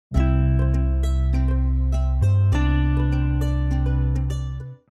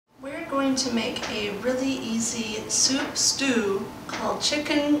going to make a really easy soup stew called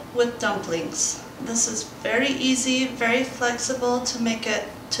chicken with dumplings. This is very easy, very flexible to make it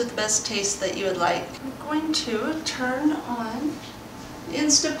to the best taste that you would like. I'm going to turn on the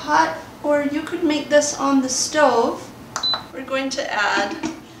Instant Pot, or you could make this on the stove. We're going to add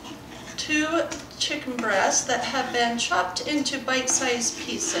 2 chicken breasts that have been chopped into bite-sized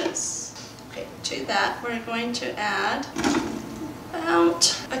pieces. Okay, to that we're going to add about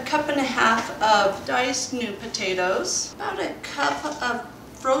 1.5 cups of diced new potatoes, about 1 cup of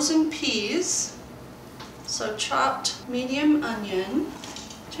frozen peas, so chopped medium onion,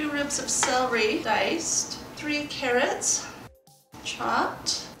 2 ribs of celery diced, 3 carrots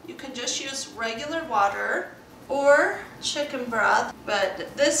chopped. You can just use regular water or chicken broth,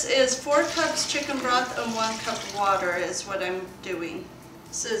 but this is 4 cups chicken broth and 1 cup water is what I'm doing.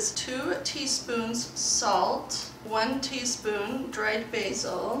 This is 2 teaspoons salt, 1 teaspoon dried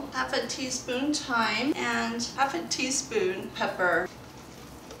basil, 1/2 teaspoon thyme, and 1/2 teaspoon pepper.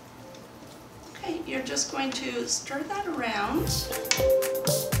 Okay, you're just going to stir that around.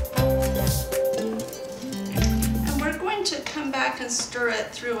 And we're going to come back and stir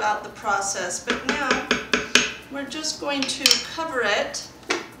it throughout the process, but now we're just going to cover it.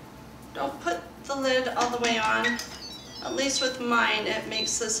 Don't put the lid all the way on. At least with mine, it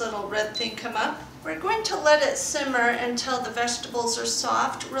makes this little red thing come up. We're going to let it simmer until the vegetables are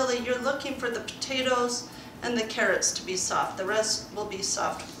soft. Really, you're looking for the potatoes and the carrots to be soft. The rest will be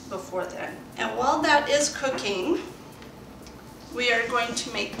soft before then. And while that is cooking, we are going to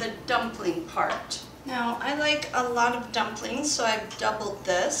make the dumpling part. Now, I like a lot of dumplings, so I've doubled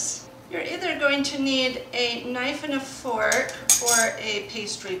this. You're either going to need a knife and a fork or a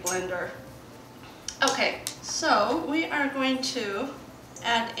pastry blender. Okay, so we are going to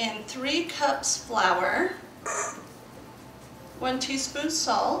add in 3 cups flour, 1 teaspoon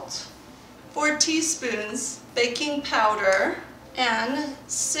salt, 4 teaspoons baking powder, and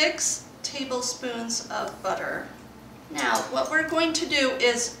 6 tablespoons of butter. Now, what we're going to do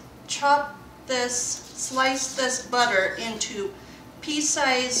is slice this butter into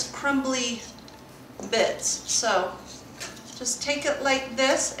pea-sized crumbly bits. So just take it like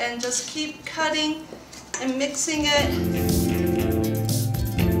this and just keep cutting and mixing it.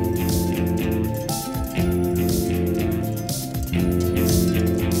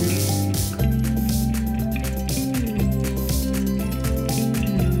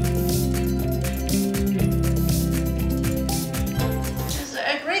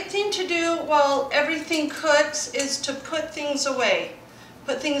 While everything cooks is to put things away.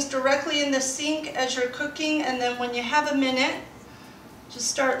 Put things directly in the sink as you're cooking, and then when you have a minute, just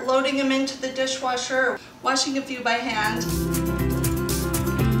start loading them into the dishwasher, or washing a few by hand.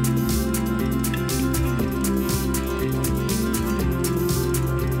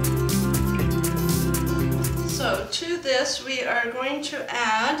 So to this we are going to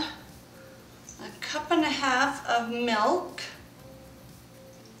add 1.5 cups of milk,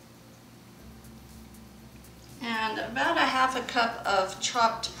 and about 1/2 cup of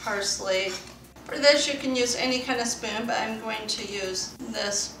chopped parsley. For this you can use any kind of spoon, but I'm going to use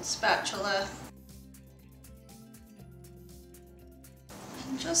this spatula.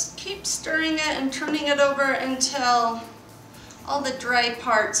 And just keep stirring it and turning it over until all the dry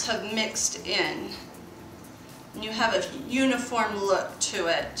parts have mixed in and you have a uniform look to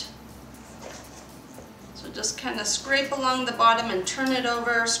it. So just kind of scrape along the bottom and turn it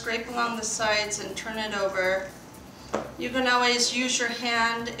over, scrape along the sides and turn it over. You can always use your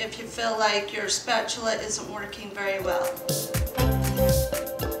hand if you feel like your spatula isn't working very well.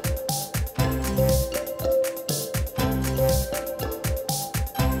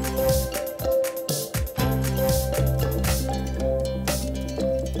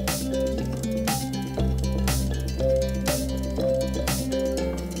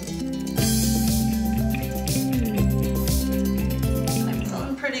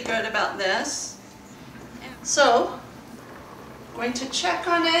 Good about this. So I'm going to check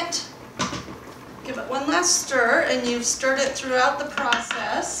on it, give it one last stir, and you've stirred it throughout the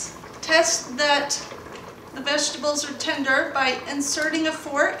process. Test that the vegetables are tender by inserting a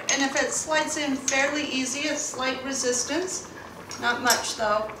fork, and if it slides in fairly easy, a slight resistance, not much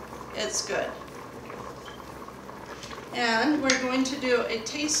though, it's good. And we're going to do a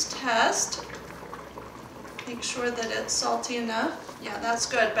taste test. Make sure that it's salty enough. Yeah, that's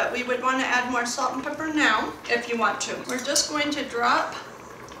good, but we would want to add more salt and pepper now if you want to. We're just going to drop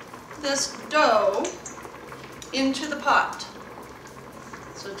this dough into the pot.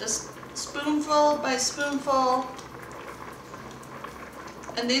 So just spoonful by spoonful,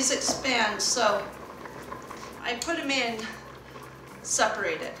 and these expand, so I put them in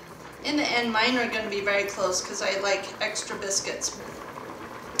separated. In the end, mine are going to be very close because I like extra biscuits.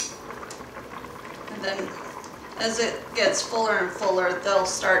 And then as it gets fuller and fuller, they'll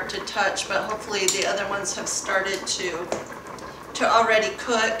start to touch, but hopefully the other ones have started to already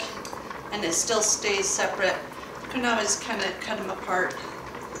cook and it still stays separate. You can always kind of cut them apart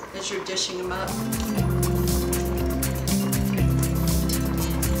as you're dishing them up.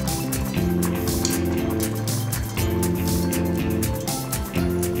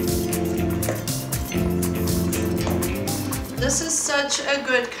 This is such a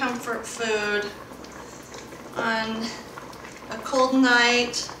good comfort food on a cold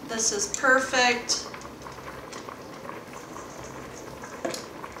night. This is perfect.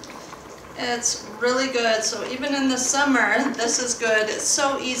 It's really good, so even in the summer, this is good. It's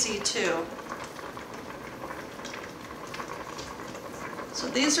so easy too. So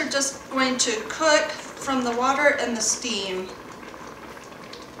these are just going to cook from the water and the steam.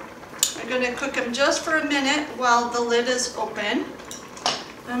 I'm going to cook them just for a minute while the lid is open.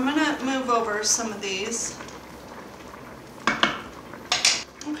 I'm going to move over some of these.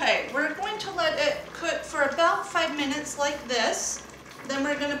 Okay, we're going to let it cook for about 5 minutes like this. Then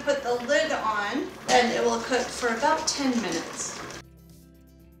we're going to put the lid on and it will cook for about 10 minutes.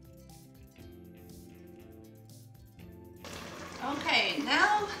 Okay,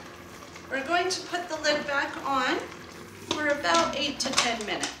 now we're going to put the lid back on for about 8 to 10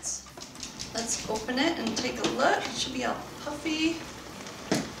 minutes. Let's open it and take a look. It should be all puffy.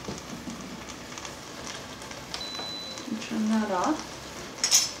 And turn that off.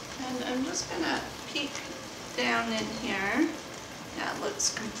 And I'm just going to peek down in here. Yeah, it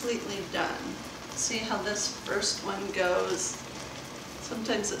looks completely done. See how this first one goes.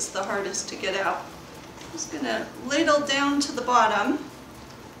 Sometimes it's the hardest to get out. I'm just going to ladle down to the bottom.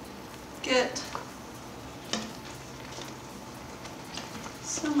 Get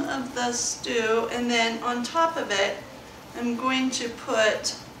some of the stew, and then on top of it I'm going to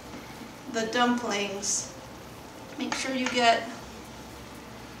put the dumplings. Make sure you get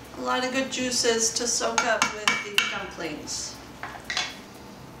a lot of good juices to soak up with the dumplings.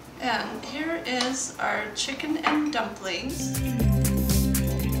 And here is our chicken and dumplings.